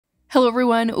Hello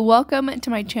everyone, welcome to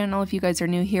my channel. If you guys are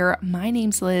new here, my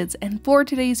name's Liz, and for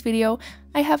today's video,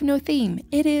 I have no theme.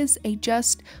 It is a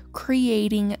just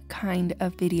creating kind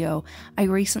of video. I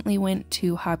recently went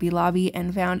to Hobby Lobby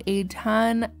and found a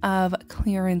ton of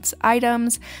clearance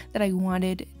items that I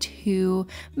wanted to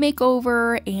make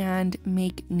over and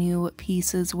make new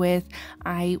pieces with.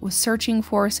 I was searching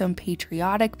for some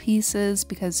patriotic pieces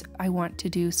because I want to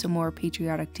do some more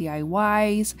patriotic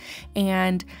DIYs,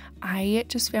 and I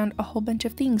just found a whole bunch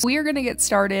of things. We are going to get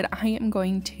started. I am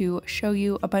going to show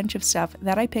you a bunch of stuff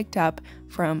that I picked up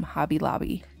from Hobby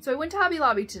Lobby. So I went to Hobby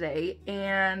Lobby today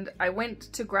and I went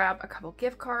to grab a couple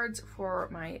gift cards for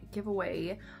my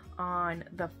giveaway on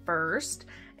the 1st,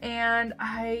 and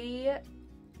I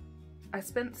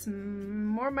spent some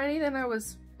more money than I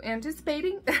was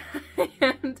anticipating.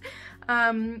 And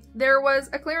there was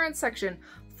a clearance section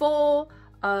full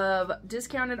of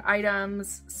discounted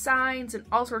items, signs, and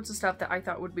all sorts of stuff that I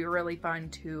thought would be really fun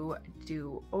to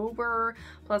do over.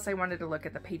 Plus I wanted to look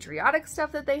at the patriotic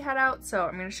stuff that they had out, so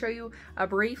I'm going to show you a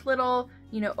brief little,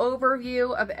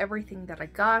 overview of everything that I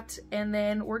got, and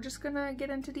then we're just going to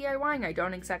get into DIYing. I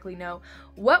don't exactly know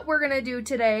what we're going to do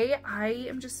today. I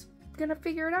am just going to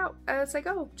figure it out as I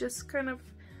go. Just kind of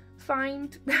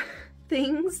find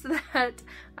things that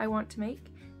I want to make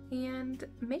and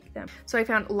make them. So I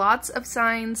found lots of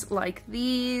signs like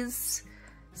these,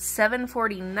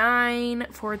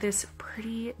 $7.49 for this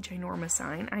pretty ginormous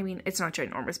sign. I mean, it's not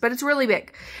ginormous, but it's really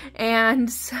big.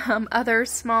 And some other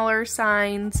smaller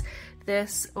signs.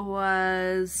 This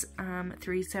was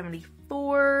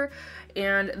 $3.74,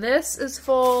 and this is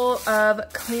full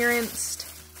of clearance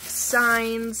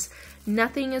signs.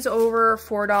 Nothing is over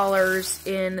 $4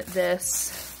 in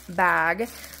this bag.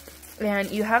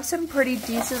 And you have some pretty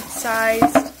decent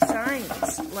sized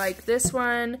signs. Like this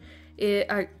one,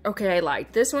 okay, I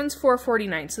lied. This one's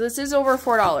 $4.49, so this is over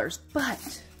 $4.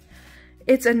 But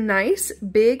it's a nice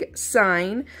big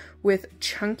sign with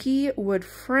chunky wood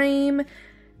frame.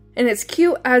 And it's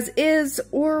cute as is,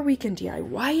 or we can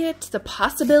DIY it. The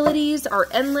possibilities are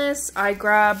endless. I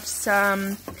grabbed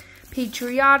some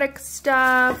patriotic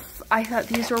stuff. I thought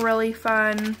these were really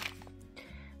fun.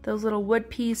 Those little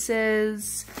wood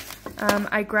pieces.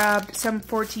 I grabbed some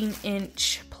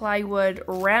 14-inch plywood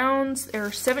rounds. They're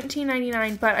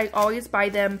 $17.99, but I always buy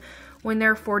them when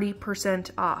they're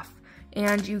 40% off.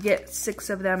 And you get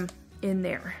 6 of them in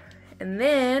there. And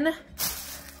then,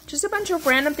 just a bunch of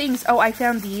random things. Oh, I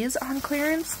found these on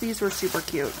clearance. These were super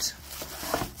cute.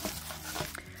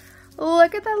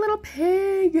 Look at that little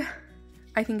pig.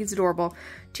 I think it's adorable.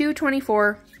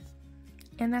 $2.24.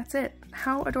 And that's it.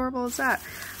 How adorable is that?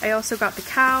 I also got the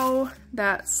cow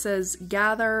that says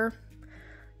gather.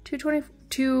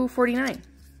 $2.49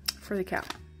 for the cow.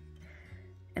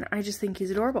 And I just think he's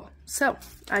adorable. So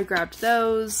I grabbed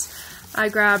those. I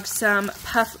grabbed some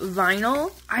puff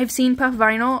vinyl. I've seen puff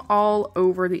vinyl all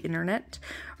over the internet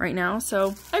right now.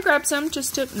 So I grabbed some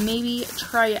just to maybe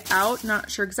try it out. Not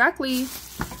sure exactly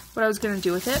what I was going to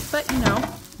do with it, but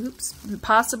oops,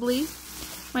 possibly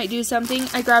might do something.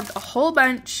 I grabbed a whole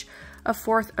bunch of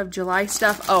 4th of July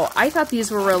stuff. Oh, I thought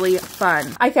these were really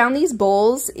fun. I found these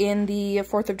bowls in the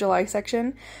 4th of July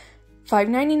section.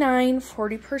 $5.99,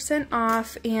 40%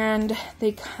 off, and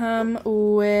they come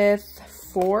with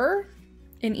 4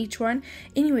 in each one.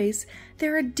 Anyways,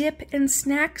 they're a dip and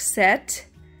snack set.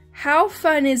 How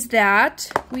fun is that?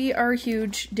 We are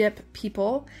huge dip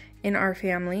people in our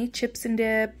family. Chips and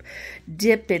dip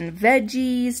in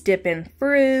veggies, dip in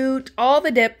fruit, all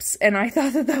the dips, and I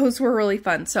thought that those were really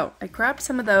fun. So I grabbed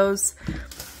some of those.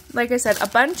 Like I said, a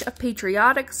bunch of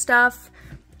patriotic stuff.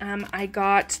 I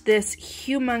got this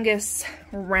humongous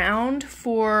round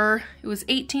for, it was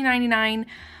 $18.99,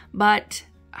 but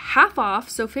half off,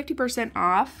 so 50%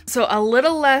 off. So a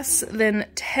little less than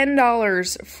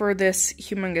 $10 for this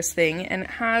humongous thing, and it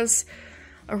has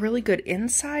a really good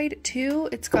inside too.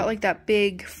 It's got like that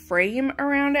big frame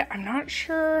around it. I'm not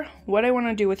sure what I want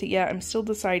to do with it yet. I'm still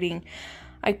deciding.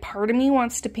 Part of me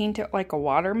wants to paint it like a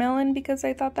watermelon because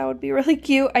I thought that would be really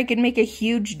cute. I could make a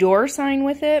huge door sign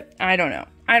with it. I don't know.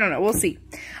 We'll see.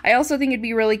 I also think it'd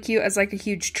be really cute as like a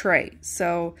huge tray.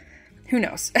 So who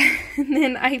knows? And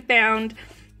then I found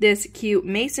this cute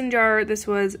mason jar. This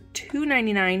was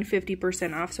 $2.99,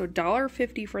 50% off. So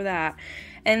 $1.50 for that.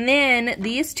 And then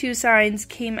these 2 signs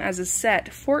came as a set,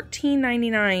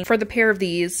 $14.99 for the pair of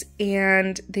these,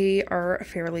 and they are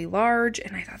fairly large,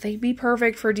 and I thought they'd be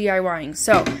perfect for DIYing.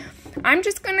 So I'm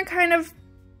just gonna kind of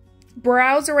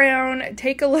browse around,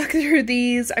 take a look through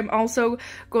these. I'm also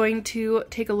going to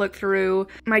take a look through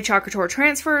my Chalk Couture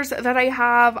transfers that I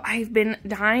have. I've been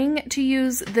dying to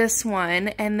use this one,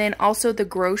 and then also the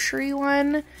grocery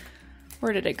one.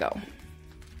 Where did it go?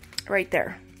 Right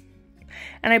there.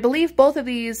 And I believe both of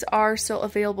these are still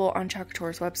available on Chalk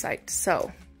Couture's website.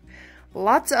 So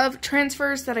lots of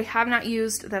transfers that I have not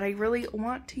used that I really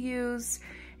want to use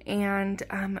and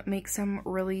make some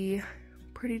really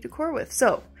pretty decor with.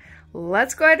 So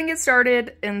let's go ahead and get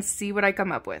started and see what I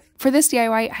come up with. For this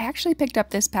DIY, I actually picked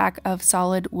up this pack of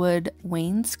solid wood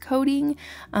wainscoting.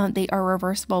 They are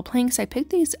reversible planks. I picked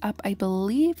these up, I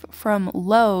believe, from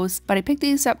Lowe's, but I picked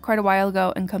these up quite a while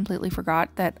ago and completely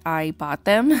forgot that I bought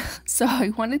them. So I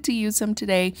wanted to use them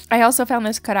today. I also found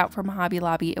this cutout from Hobby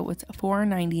Lobby. It was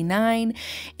 $4.99,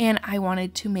 and I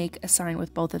wanted to make a sign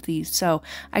with both of these. So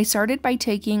I started by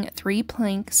taking 3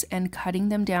 planks and cutting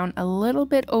them down a little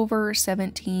bit over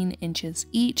 17 inches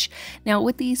each. Now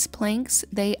with these planks,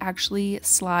 they actually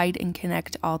slide and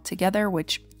connect all together,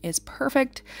 which is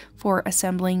perfect for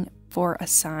assembling for a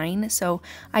sign. So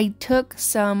I took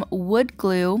some wood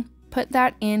glue, put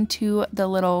that into the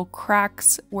little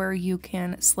cracks where you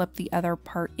can slip the other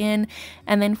part in,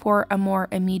 and then for a more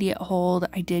immediate hold,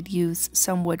 I did use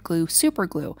some wood glue, super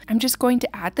glue. I'm just going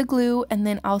to add the glue, and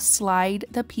then I'll slide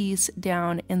the piece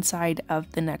down inside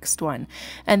of the next one,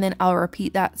 and then I'll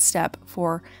repeat that step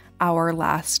for our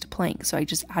last plank. So I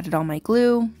just added all my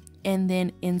glue and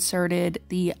then inserted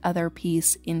the other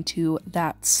piece into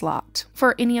that slot.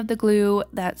 For any of the glue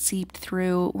that seeped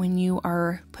through when you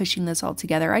are pushing this all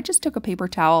together, I just took a paper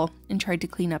towel and tried to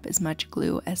clean up as much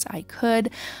glue as I could.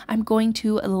 I'm going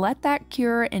to let that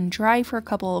cure and dry for a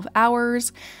couple of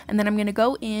hours, and then I'm going to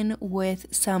go in with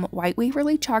some white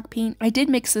Waverly chalk paint. I did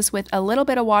mix this with a little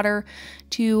bit of water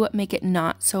to make it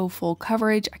not so full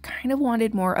coverage. I kind of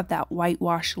wanted more of that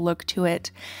whitewash look to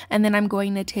it. And then I'm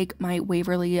going to take my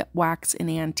Waverly Wax and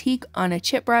Antique on a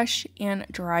chip brush and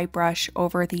dry brush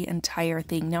over the entire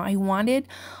thing. Now I wanted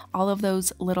all of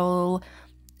those little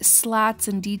slats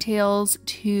and details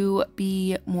to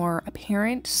be more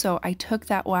apparent, so I took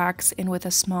that wax and with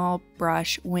a small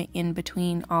brush went in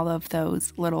between all of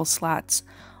those little slats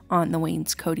on the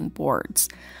wainscoting boards.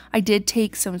 I did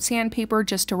take some sandpaper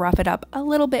just to rough it up a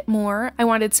little bit more. I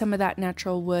wanted some of that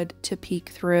natural wood to peek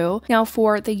through. Now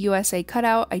for the USA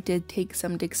cutout, I did take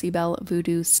some Dixie Belle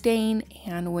Voodoo stain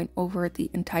and went over the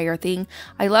entire thing.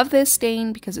 I love this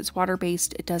stain because it's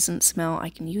water-based. It doesn't smell. I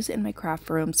can use it in my craft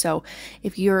room. So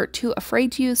if you're too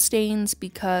afraid to use stains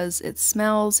because it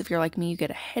smells, if you're like me, you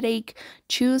get a headache,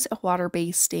 choose a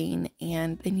water-based stain,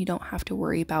 and then you don't have to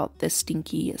worry about the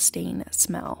stinky stain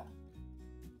smell.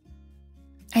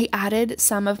 I added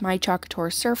some of my Chalk Couture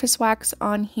surface wax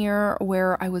on here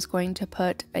where I was going to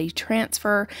put a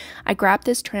transfer. I grabbed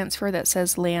this transfer that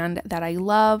says Land That I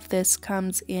Love. This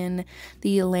comes in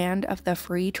the Land of the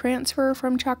Free transfer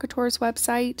from Chalk Couture's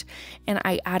website, and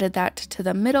I added that to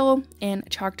the middle and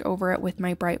chalked over it with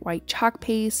my bright white chalk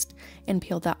paste and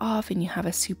peeled that off, and you have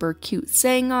a super cute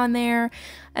saying on there.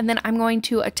 And then I'm going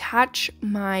to attach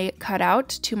my cutout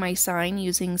to my sign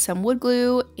using some wood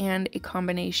glue and a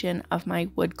combination of my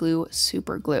wood glue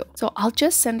super glue. So I'll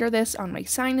just center this on my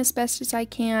sign as best as I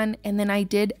can, and then I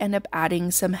did end up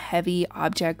adding some heavy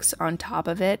objects on top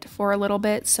of it for a little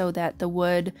bit so that the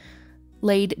wood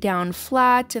laid down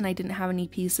flat and I didn't have any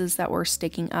pieces that were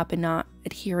sticking up and not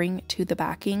adhering to the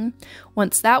backing.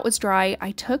 Once that was dry,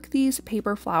 I took these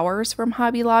paper flowers from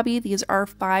Hobby Lobby. These are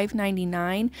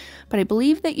 $5.99, but I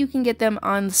believe that you can get them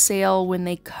on sale when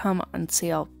they come on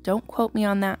sale. Don't quote me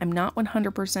on that. I'm not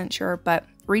 100% sure, but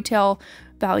retail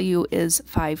value is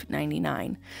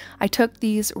 $5.99. I took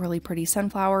these really pretty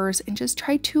sunflowers and just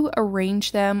tried to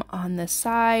arrange them on the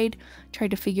side,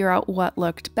 tried to figure out what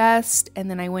looked best,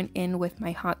 and then I went in with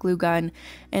my hot glue gun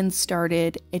and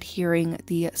started adhering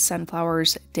the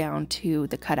sunflowers down to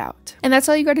the cutout. And that's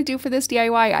all you got to do for this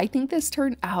DIY. I think this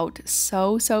turned out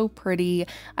so pretty.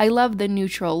 I love the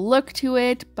neutral look to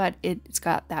it, but it's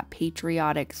got that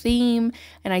patriotic theme,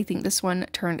 and I think this one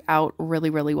turned out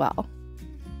really well.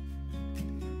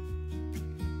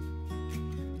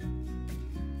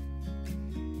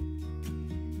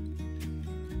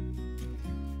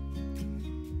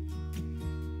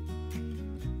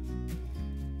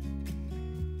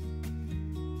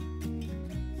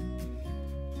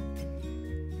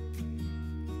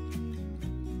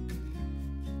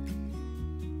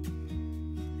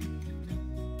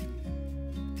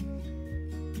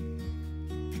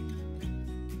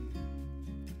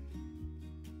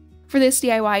 For this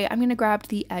DIY, I'm going to grab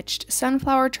the etched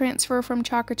sunflower transfer from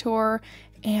Chalk Couture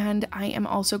And I am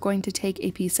also going to take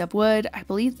a piece of wood. I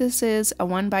believe this is a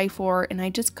 1x4, and I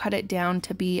just cut it down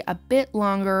to be a bit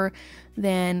longer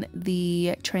than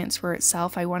the transfer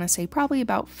itself. I want to say probably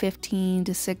about 15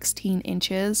 to 16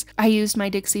 inches. I used my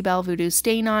Dixie Belle Voodoo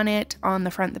stain on it, on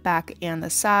the front, the back, and the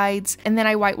sides. And then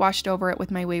I whitewashed over it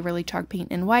with my Waverly chalk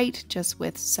paint in white, just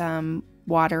with some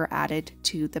water added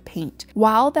to the paint.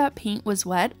 While that paint was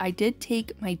wet, I did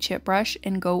take my chip brush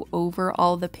and go over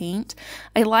all the paint.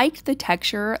 I liked the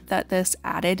texture that this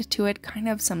added to it, kind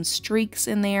of some streaks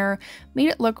in there, made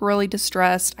it look really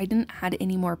distressed. I didn't add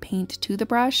any more paint to the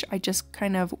brush. I just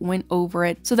kind of went over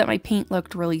it so that my paint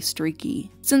looked really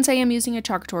streaky. Since I am using a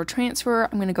Chalk Couture transfer,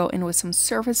 I'm going to go in with some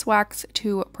surface wax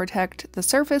to protect the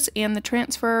surface and the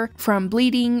transfer from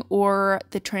bleeding or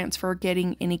the transfer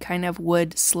getting any kind of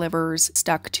wood slivers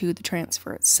stuck to the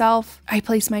transfer itself. I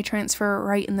placed my transfer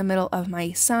right in the middle of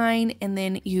my sign and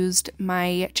then used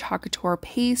my Chalk Couture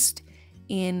paste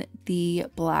in the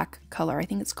black color. I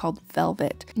think it's called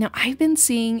Velvet. Now, I've been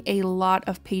seeing a lot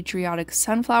of patriotic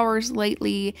sunflowers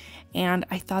lately, and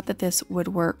I thought that this would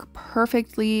work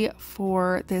perfectly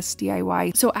for this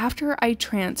DIY. So after I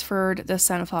transferred the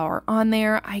sunflower on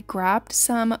there, I grabbed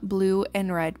some blue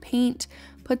and red paint,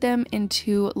 put them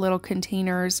into little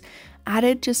containers,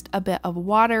 added just a bit of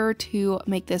water to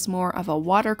make this more of a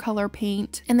watercolor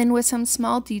paint, and then with some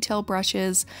small detail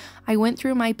brushes, I went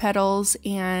through my petals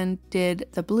and did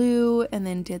the blue and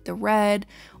then did the red.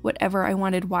 Whatever I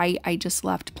wanted white, I just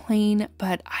left plain,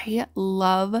 but I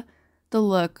love the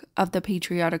look of the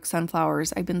patriotic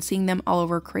sunflowers. I've been seeing them all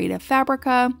over Creative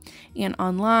Fabrica and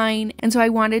online, and so I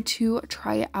wanted to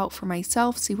try it out for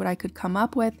myself, see what I could come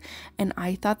up with, and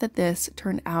I thought that this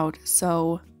turned out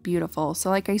so beautiful.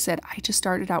 So like I said, I just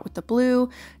started out with the blue,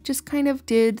 just kind of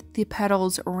did the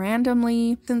petals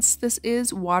randomly. Since this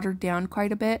is watered down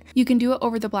quite a bit, you can do it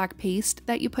over the black paste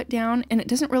that you put down, and it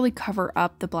doesn't really cover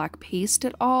up the black paste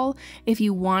at all. If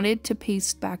you wanted to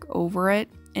paste back over it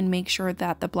and make sure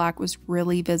that the black was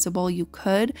really visible, you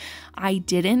could. I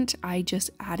didn't. I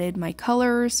just added my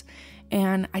colors,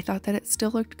 and I thought that it still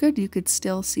looked good. You could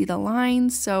still see the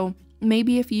lines. So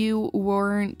maybe if you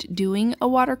weren't doing a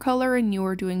watercolor and you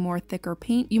were doing more thicker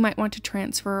paint, you might want to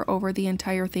transfer over the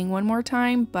entire thing one more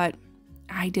time, but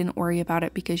I didn't worry about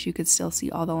it because you could still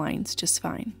see all the lines just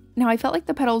fine. Now, I felt like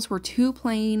the petals were too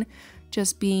plain,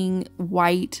 just being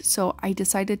white, so I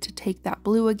decided to take that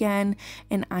blue again,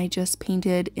 and I just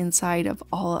painted inside of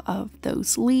all of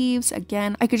those leaves.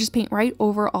 Again, I could just paint right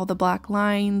over all the black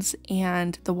lines,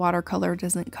 and the watercolor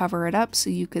doesn't cover it up, so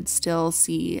you could still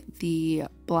see the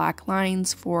black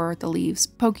lines for the leaves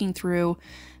poking through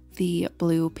the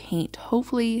blue paint.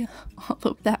 Hopefully all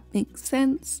of that makes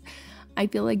sense. I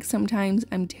feel like sometimes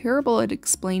I'm terrible at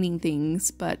explaining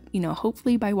things, but you know,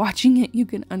 hopefully by watching it you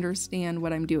can understand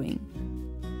what I'm doing.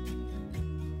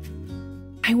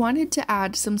 I wanted to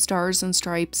add some stars and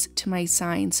stripes to my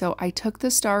sign, so I took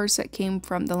the stars that came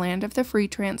from the Land of the Free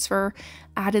transfer,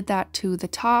 added that to the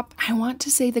top. I want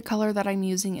to say the color that I'm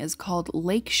using is called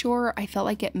Lakeshore. I felt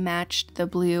like it matched the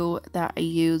blue that I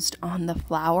used on the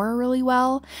flower really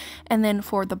well. And then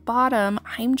for the bottom,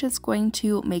 I'm just going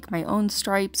to make my own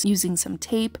stripes using some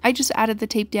tape. I just added the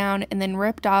tape down and then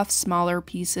ripped off smaller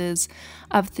pieces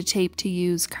of the tape to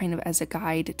use kind of as a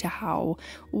guide to how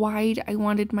wide I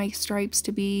wanted my stripes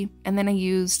to be. And then I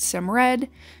used some red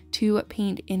to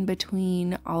paint in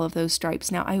between all of those stripes.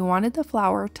 Now, I wanted the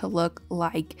flower to look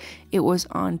like it was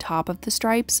on top of the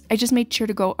stripes. I just made sure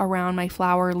to go around my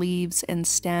flower leaves and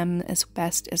stem as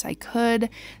best as I could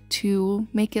to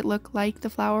make it look like the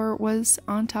flower was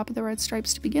on top of the red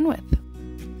stripes to begin with.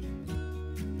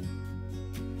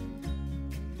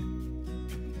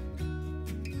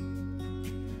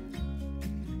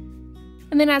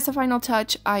 And then as a final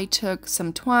touch, I took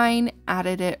some twine,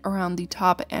 added it around the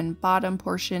top and bottom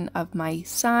portion of my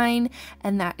sign,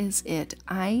 and that is it.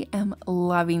 I am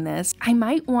loving this. I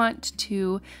might want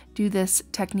to do this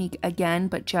technique again,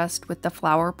 but just with the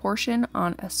flower portion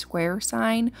on a square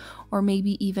sign, or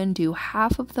maybe even do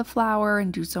half of the flower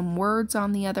and do some words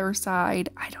on the other side.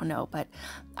 I don't know, but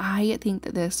I think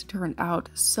that this turned out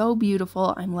so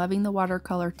beautiful. I'm loving the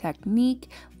watercolor technique.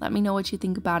 Let me know what you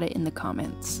think about it in the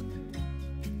comments.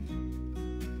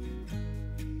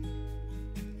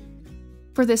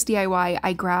 For this DIY,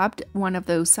 I grabbed one of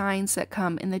those signs that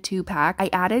come in the 2-pack. I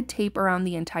added tape around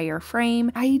the entire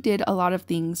frame. I did a lot of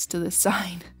things to this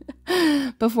sign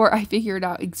before I figured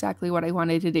out exactly what I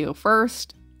wanted to do.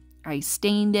 First, I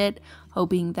stained it,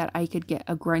 hoping that I could get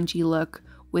a grungy look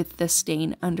with the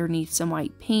stain underneath some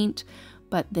white paint.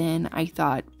 But then I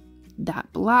thought, that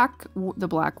the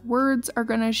black words are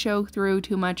going to show through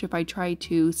too much. If I try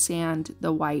to sand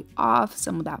the white off,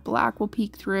 some of that black will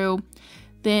peek through.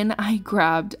 Then I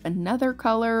grabbed another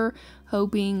color,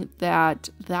 hoping that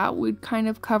that would kind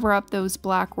of cover up those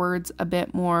black words a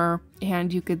bit more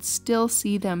and you could still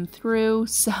see them through.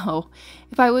 So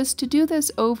if I was to do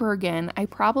this over again, I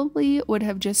probably would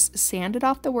have just sanded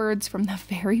off the words from the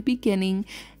very beginning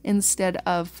instead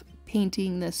of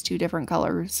painting this 2 different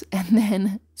colors and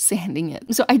then sanding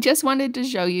it. So I just wanted to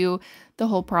show you the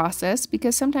whole process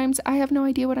because sometimes I have no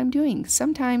idea what I'm doing.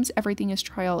 Sometimes everything is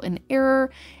trial and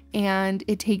error and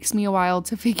it takes me a while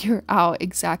to figure out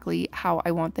exactly how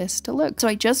I want this to look. So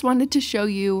I just wanted to show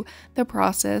you the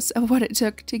process of what it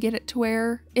took to get it to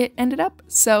where it ended up.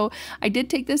 So I did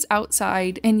take this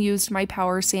outside and used my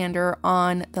power sander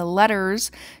on the letters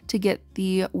to get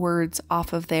the words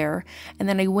off of there. And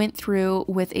then I went through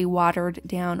with a watered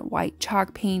down white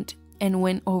chalk paint and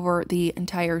went over the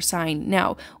entire sign.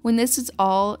 Now, when this is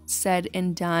all said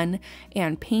and done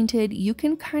and painted, you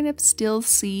can kind of still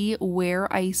see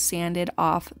where I sanded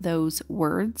off those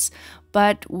words.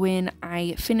 But when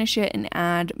I finish it and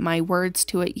add my words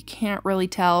to it, you can't really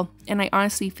tell. And I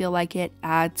honestly feel like it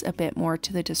adds a bit more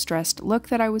to the distressed look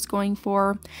that I was going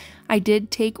for. I did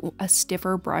take a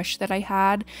stiffer brush that I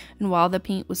had, and while the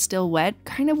paint was still wet,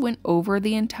 kind of went over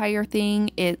the entire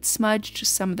thing. It smudged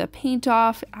some of the paint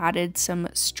off, added some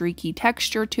streaky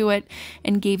texture to it,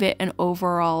 and gave it an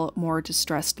overall more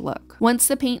distressed look. Once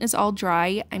the paint is all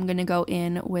dry, I'm going to go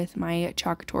in with my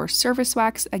Chalk Couture surface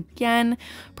wax again,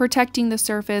 protecting the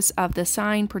surface of the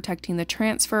sign, protecting the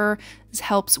transfer. This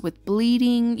helps with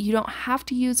bleeding. You don't have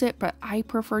to use it, but I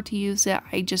prefer to use it.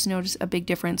 I just notice a big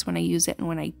difference when I use it and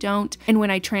when I don't. And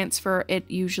when I transfer, it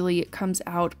usually comes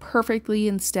out perfectly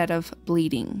instead of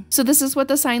bleeding. So this is what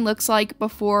the sign looks like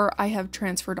before I have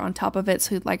transferred on top of it.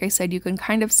 So like I said, you can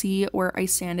kind of see where I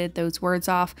sanded those words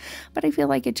off, but I feel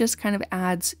like it just kind of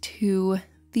adds to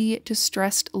the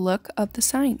distressed look of the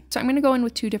sign. So I'm going to go in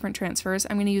with 2 different transfers.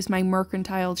 I'm going to use my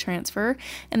mercantile transfer,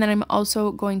 and then I'm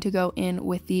also going to go in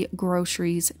with the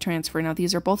Groceries transfer. Now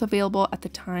these are both available at the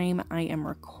time I am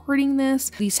recording this.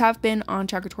 These have been on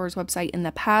Chalk Couture's website in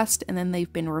the past, and then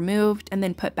they've been removed and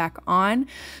then put back on.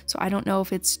 So I don't know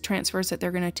if it's transfers that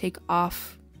they're going to take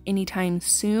off anytime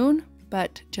soon,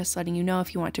 but just letting you know,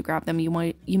 if you want to grab them, you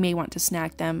may want to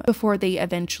snag them before they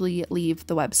eventually leave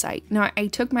the website. Now I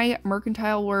took my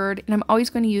mercantile word, and I'm always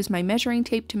going to use my measuring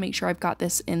tape to make sure I've got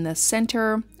this in the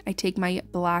center. I take my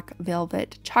black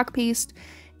velvet chalk paste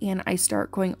and I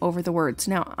start going over the words.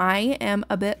 Now I am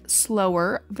a bit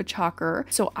slower of a chalker,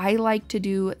 so I like to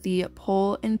do the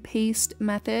pull and paste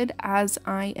method. As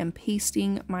I am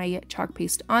pasting my chalk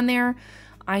paste on there,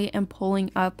 I am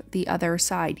pulling up the other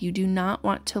side. You do not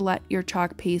want to let your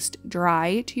chalk paste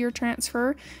dry to your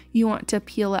transfer. You want to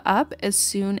peel it up as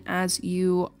soon as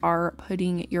you are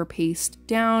putting your paste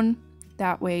down.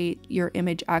 That way your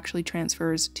image actually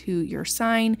transfers to your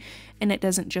sign and it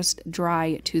doesn't just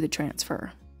dry to the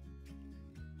transfer.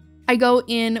 I go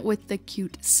in with the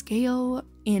cute scale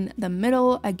in the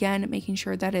middle, again making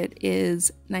sure that it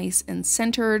is nice and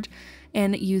centered,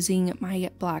 and using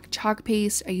my black chalk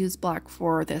paste. I used black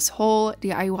for this whole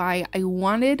DIY. I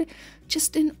wanted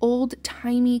just an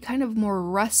old-timey, kind of more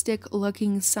rustic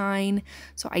looking sign,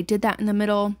 so I did that in the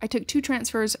middle. I took 2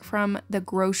 transfers from the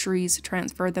Groceries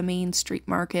transfer, the main street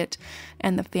market,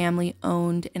 and the family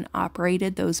owned and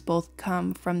operated. Those both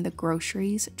come from the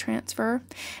Groceries transfer,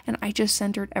 and I just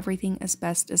centered everything as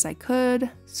best as I could,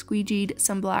 squeegeed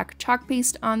some black chalk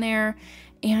paste on there,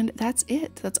 and that's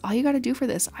it. That's all you got to do for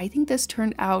this. I think this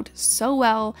turned out so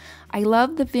well. I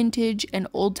love the vintage and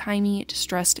old-timey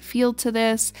distressed feel to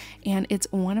this, and it's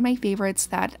one of my favorites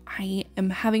that I am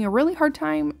having a really hard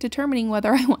time determining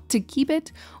whether I want to keep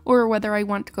it or whether I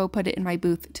want to go put it in my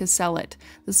booth to sell it.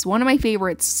 This is one of my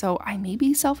favorites, so I may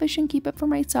be selfish and keep it for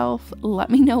myself. Let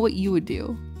me know what you would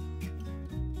do.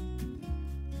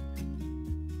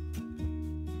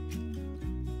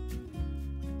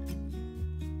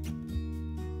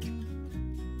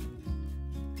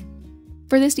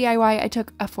 For this DIY, I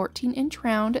took a 14-inch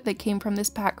round that came from this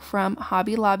pack from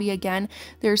Hobby Lobby. Again,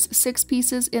 there's 6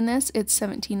 pieces in this. It's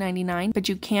 $17.99, but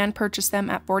you can purchase them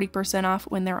at 40% off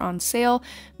when they're on sale,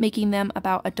 making them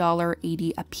about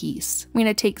 $1.80 a piece. I'm going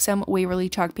to take some Waverly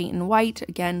chalk paint in white.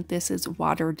 Again, this is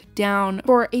watered down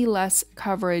for a less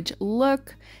coverage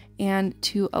look. and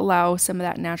to allow some of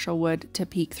that natural wood to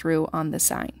peek through on the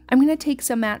sign. I'm going to take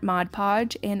some matte Mod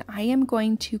Podge and I am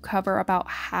going to cover about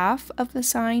half of the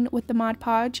sign with the Mod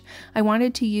Podge. I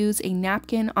wanted to use a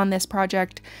napkin on this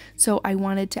project, so I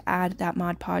wanted to add that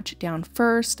Mod Podge down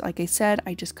first. Like I said,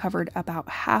 I just covered about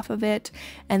half of it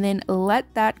and then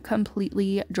let that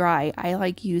completely dry. I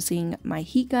like using my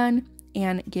heat gun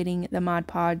and getting the Mod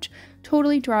Podge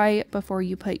totally dry before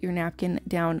you put your napkin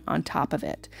down on top of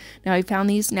it. Now I found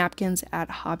these napkins at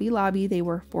Hobby Lobby. They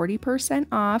were 40%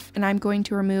 off, and I'm going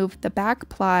to remove the back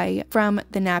ply from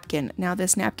the napkin. Now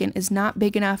this napkin is not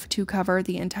big enough to cover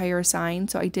the entire sign,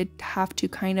 so I did have to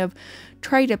kind of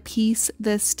try to piece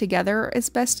this together as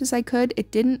best as I could.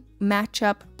 It didn't match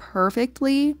up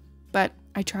perfectly, but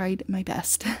I tried my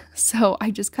best. So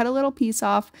I just cut a little piece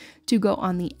off to go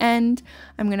on the end.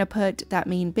 I'm going to put that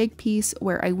main big piece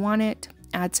where I want it,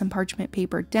 add some parchment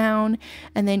paper down,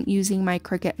 and then using my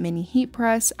Cricut mini heat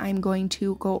press, I'm going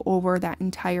to go over that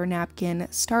entire napkin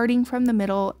starting from the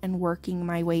middle and working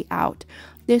my way out.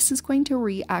 This is going to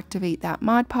reactivate that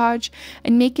Mod Podge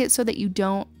and make it so that you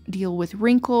don't deal with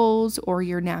wrinkles or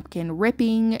your napkin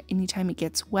ripping anytime it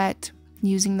gets wet.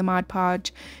 Using the Mod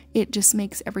Podge, it just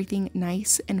makes everything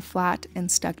nice and flat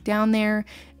and stuck down there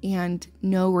and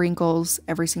no wrinkles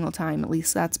every single time. At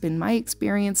least that's been my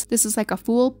experience. This is like a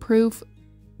foolproof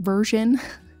version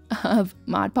of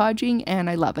Mod Podging and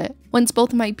I love it. Once both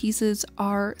of my pieces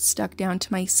are stuck down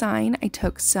to my sign, I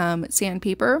took some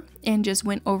sandpaper and just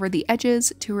went over the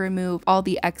edges to remove all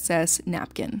the excess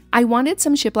napkin. I wanted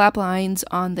some shiplap lines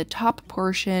on the top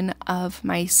portion of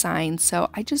my sign, so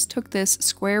I just took this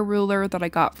square ruler that I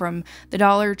got from the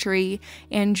Dollar Tree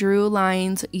and drew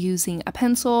lines using a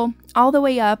pencil all the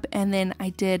way up, and then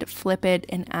I did flip it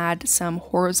and add some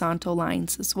horizontal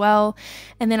lines as well.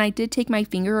 And then I did take my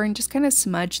finger and just kind of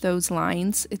smudge those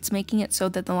lines. It's making it so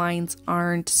that the lines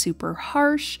aren't super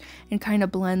harsh and kind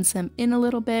of blends them in a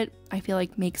little bit. I feel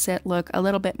like makes it look a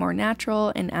little bit more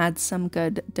natural and adds some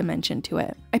good dimension to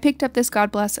it. I picked up this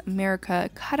God Bless America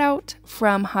cutout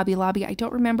from Hobby Lobby. I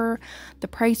don't remember the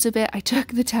price of it. I took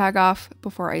the tag off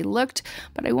before I looked,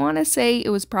 but I want to say it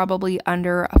was probably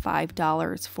under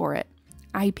 $5 for it.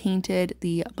 I painted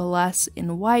the Bless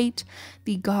in white,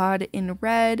 the God in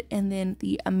red, and then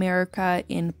the America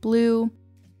in blue.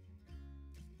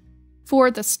 For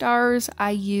the stars,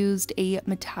 I used a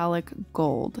metallic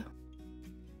gold.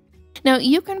 Now,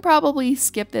 you can probably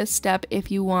skip this step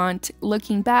if you want.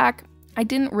 Looking back, I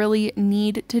didn't really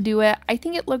need to do it. I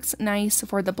think it looks nice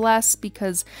for the Bless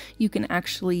because you can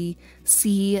actually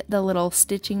see the little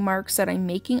stitching marks that I'm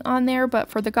making on there, but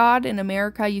for the God in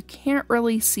America, you can't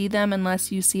really see them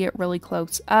unless you see it really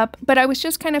close up. But I was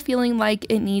just kind of feeling like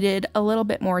it needed a little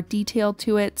bit more detail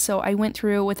to it, so I went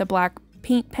through with a black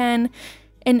paint pen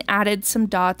and added some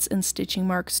dots and stitching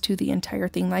marks to the entire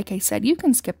thing. Like I said, you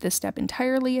can skip this step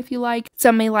entirely if you like.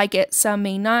 Some may like it, some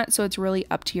may not, so it's really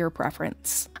up to your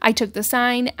preference. I took the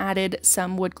sign, added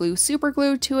some wood glue super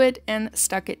glue to it, and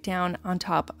stuck it down on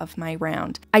top of my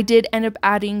round. I did end up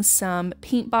adding some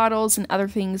paint bottles and other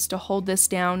things to hold this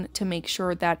down to make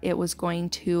sure that it was going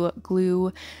to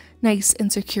glue nice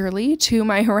and securely to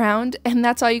my round, and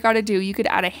that's all you got to do. You could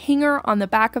add a hanger on the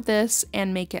back of this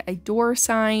and make it a door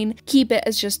sign, keep it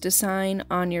as just a sign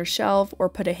on your shelf, or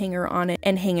put a hanger on it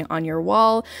and hang it on your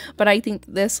wall. But I think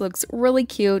this looks really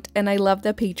cute, and I love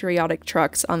the patriotic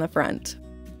trucks on the front.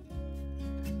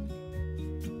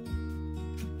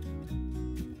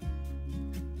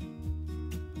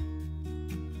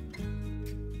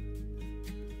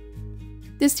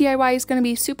 This DIY is going to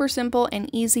be super simple and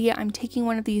easy. I'm taking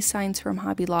one of these signs from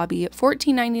Hobby Lobby at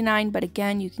 $14.99, but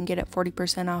again, you can get it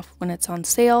 40% off when it's on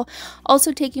sale.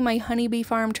 Also taking my honeybee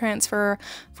farm transfer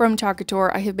from Chalk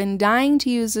Couture. I have been dying to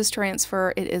use this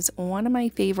transfer. It is one of my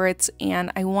favorites,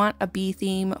 and I want a bee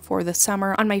theme for the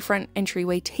summer on my front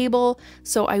entryway table,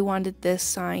 so I wanted this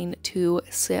sign to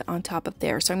sit on top of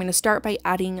there. So I'm going to start by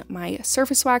adding my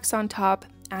surface wax on top,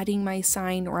 adding my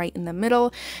sign right in the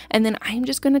middle, and then I'm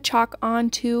just going to chalk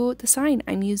onto the sign.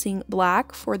 I'm using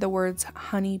black for the words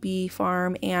honeybee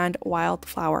farm and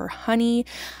wildflower honey.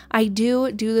 I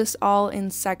do this all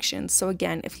in sections, so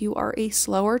again, if you are a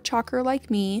slower chalker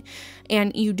like me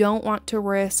and you don't want to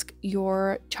risk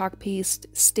your chalk paste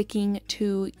sticking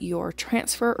to your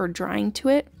transfer or drying to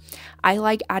it, I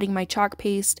like adding my chalk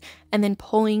paste and then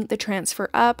pulling the transfer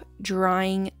up,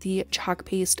 drying the chalk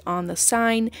paste on the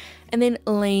sign, and then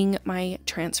laying my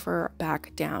transfer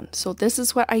back down. So this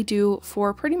is what I do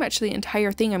for pretty much the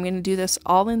entire thing. I'm going to do this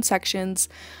all in sections.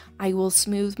 I will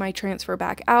smooth my transfer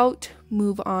back out,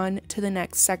 move on to the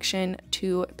next section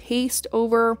to paste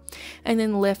over, and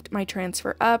then lift my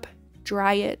transfer up,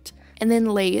 dry it, and then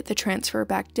lay the transfer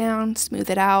back down, smooth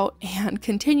it out, and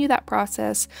continue that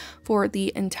process for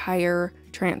the entire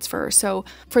transfer. So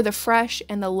for the fresh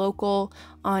and the local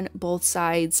on both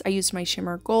sides, I used my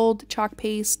shimmer gold chalk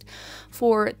paste.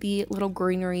 For the little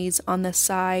greeneries on the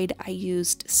side, I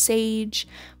used sage.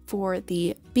 For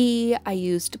the bee, I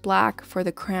used black. For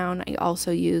the crown, I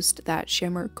also used that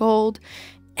shimmer gold.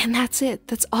 And that's it.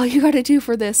 That's all you got to do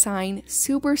for this sign.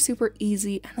 Super, super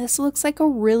easy. And this looks like a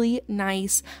really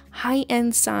nice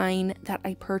high-end sign that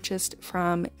I purchased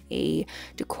from a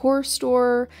decor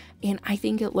store. And I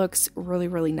think it looks really,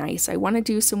 really nice. I want to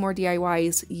do some more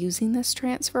DIYs using this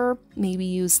transfer. Maybe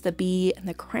use the bee and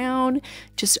the crown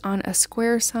just on a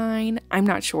square sign. I'm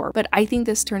not sure, but I think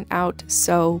this turned out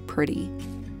so pretty.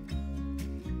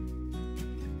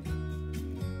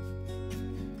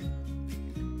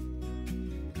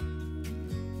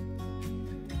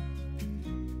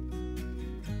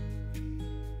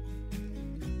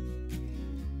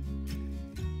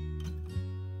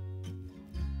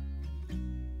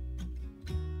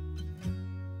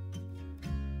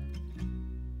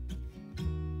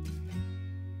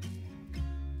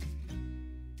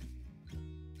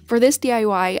 For this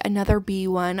DIY, another bee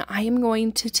one, I am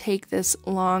going to take this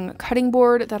long cutting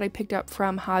board that I picked up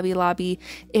from Hobby Lobby.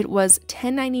 It was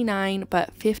 $10.99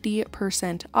 but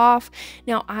 50% off.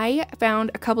 Now I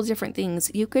found a couple different things.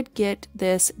 You could get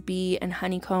this bee and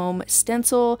honeycomb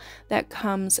stencil that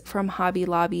comes from Hobby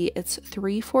Lobby. It's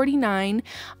 $3.49.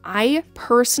 I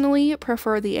personally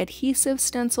prefer the adhesive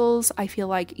stencils. I feel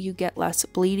like you get less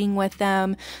bleeding with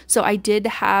them. So I did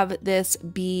have this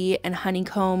bee and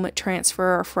honeycomb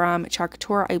transfer from Chalk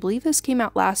Couture. I believe this came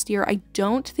out last year. I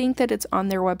don't think that it's on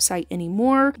their website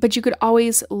anymore, but you could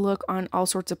always look on all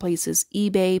sorts of places.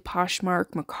 eBay,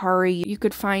 Poshmark, Mercari. You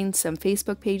could find some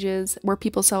Facebook pages where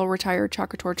people sell retired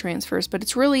Chalk Couture transfers, but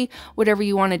it's really whatever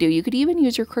you want to do. You could even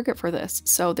use your Cricut for this.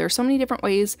 So there's so many different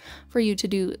ways for you to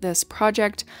do this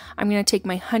project. I'm going to take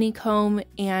my honeycomb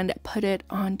and put it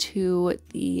onto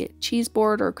the cheese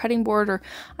board or cutting board, or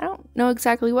I don't know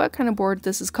exactly what kind of board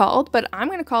this is called, but I'm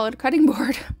going to call it a cutting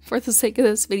board for the sake of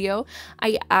this video.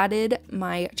 I added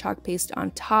my chalk paste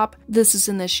on top. This is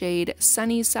in the shade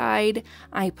Sunny Side.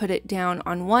 I put it down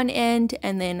on one end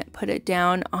and then put it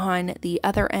down on the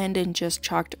other end and just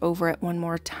chalked over it one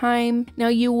more time. Now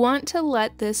you want to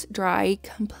let this dry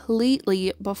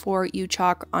completely before you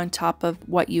chalk on top of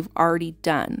what you've already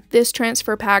done. This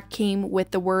transfer pack came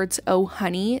with the words "Oh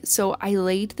honey," so I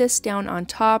laid this down on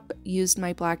top, used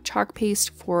my black chalk paste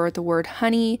for the word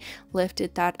honey,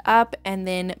 lifted that up, and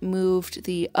then moved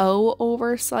the O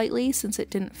over slightly since it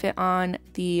didn't fit on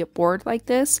the board like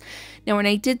this. Now when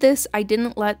I did this, I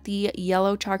didn't let the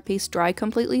yellow chalk paste dry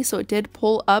completely, so it did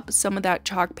pull up some of that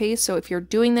chalk paste. So if you're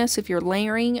doing this, if you're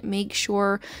layering, make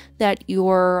sure that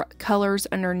your colors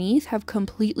underneath have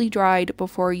completely dried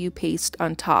before you paste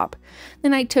on top.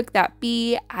 Then I took that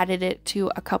bee, added it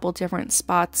to a couple different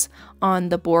spots on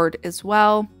the board as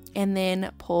well, and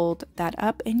then pulled that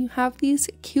up, and you have these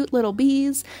cute little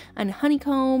bees and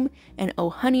honeycomb and oh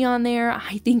honey on there.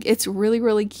 I think it's really,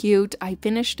 really cute. I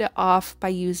finished it off by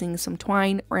using some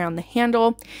twine around the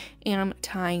handle and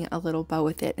tying a little bow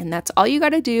with it, and that's all you got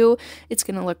to do. It's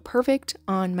gonna look perfect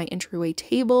on my entryway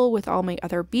table with all my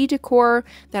other bee decor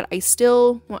that I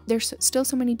still want. There's still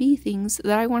so many bee things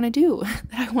that I want to do,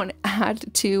 that I want to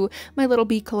add to my little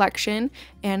bee collection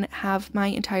and have my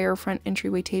entire front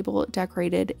entryway table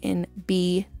decorated in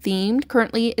bee themed.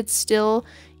 Currently it's still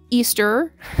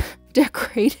Easter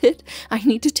decorated. I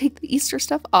need to take the Easter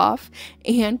stuff off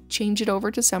and change it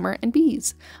over to summer and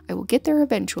bees. I will get there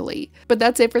eventually. But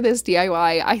that's it for this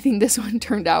DIY. I think this one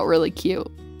turned out really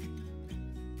cute.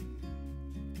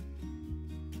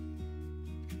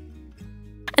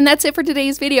 And that's it for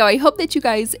today's video. I hope that you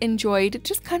guys enjoyed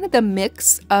just kind of the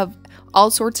mix of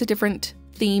all sorts of different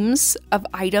themes of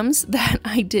items that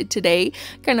I did today,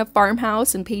 kind of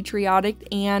farmhouse and patriotic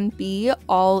and bee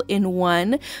all in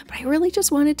one. But I really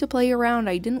just wanted to play around.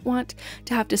 I didn't want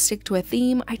to have to stick to a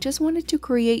theme. I just wanted to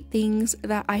create things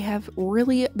that I have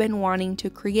really been wanting to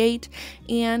create,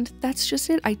 and that's just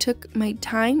it. I took my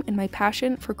time and my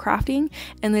passion for crafting,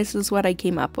 and this is what I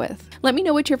came up with. Let me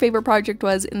know what your favorite project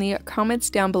was in the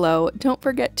comments down below. Don't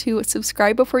forget to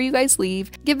subscribe before you guys leave.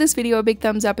 Give this video a big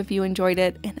thumbs up if you enjoyed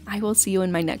it, and I will see you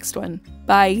in my next one.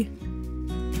 Bye!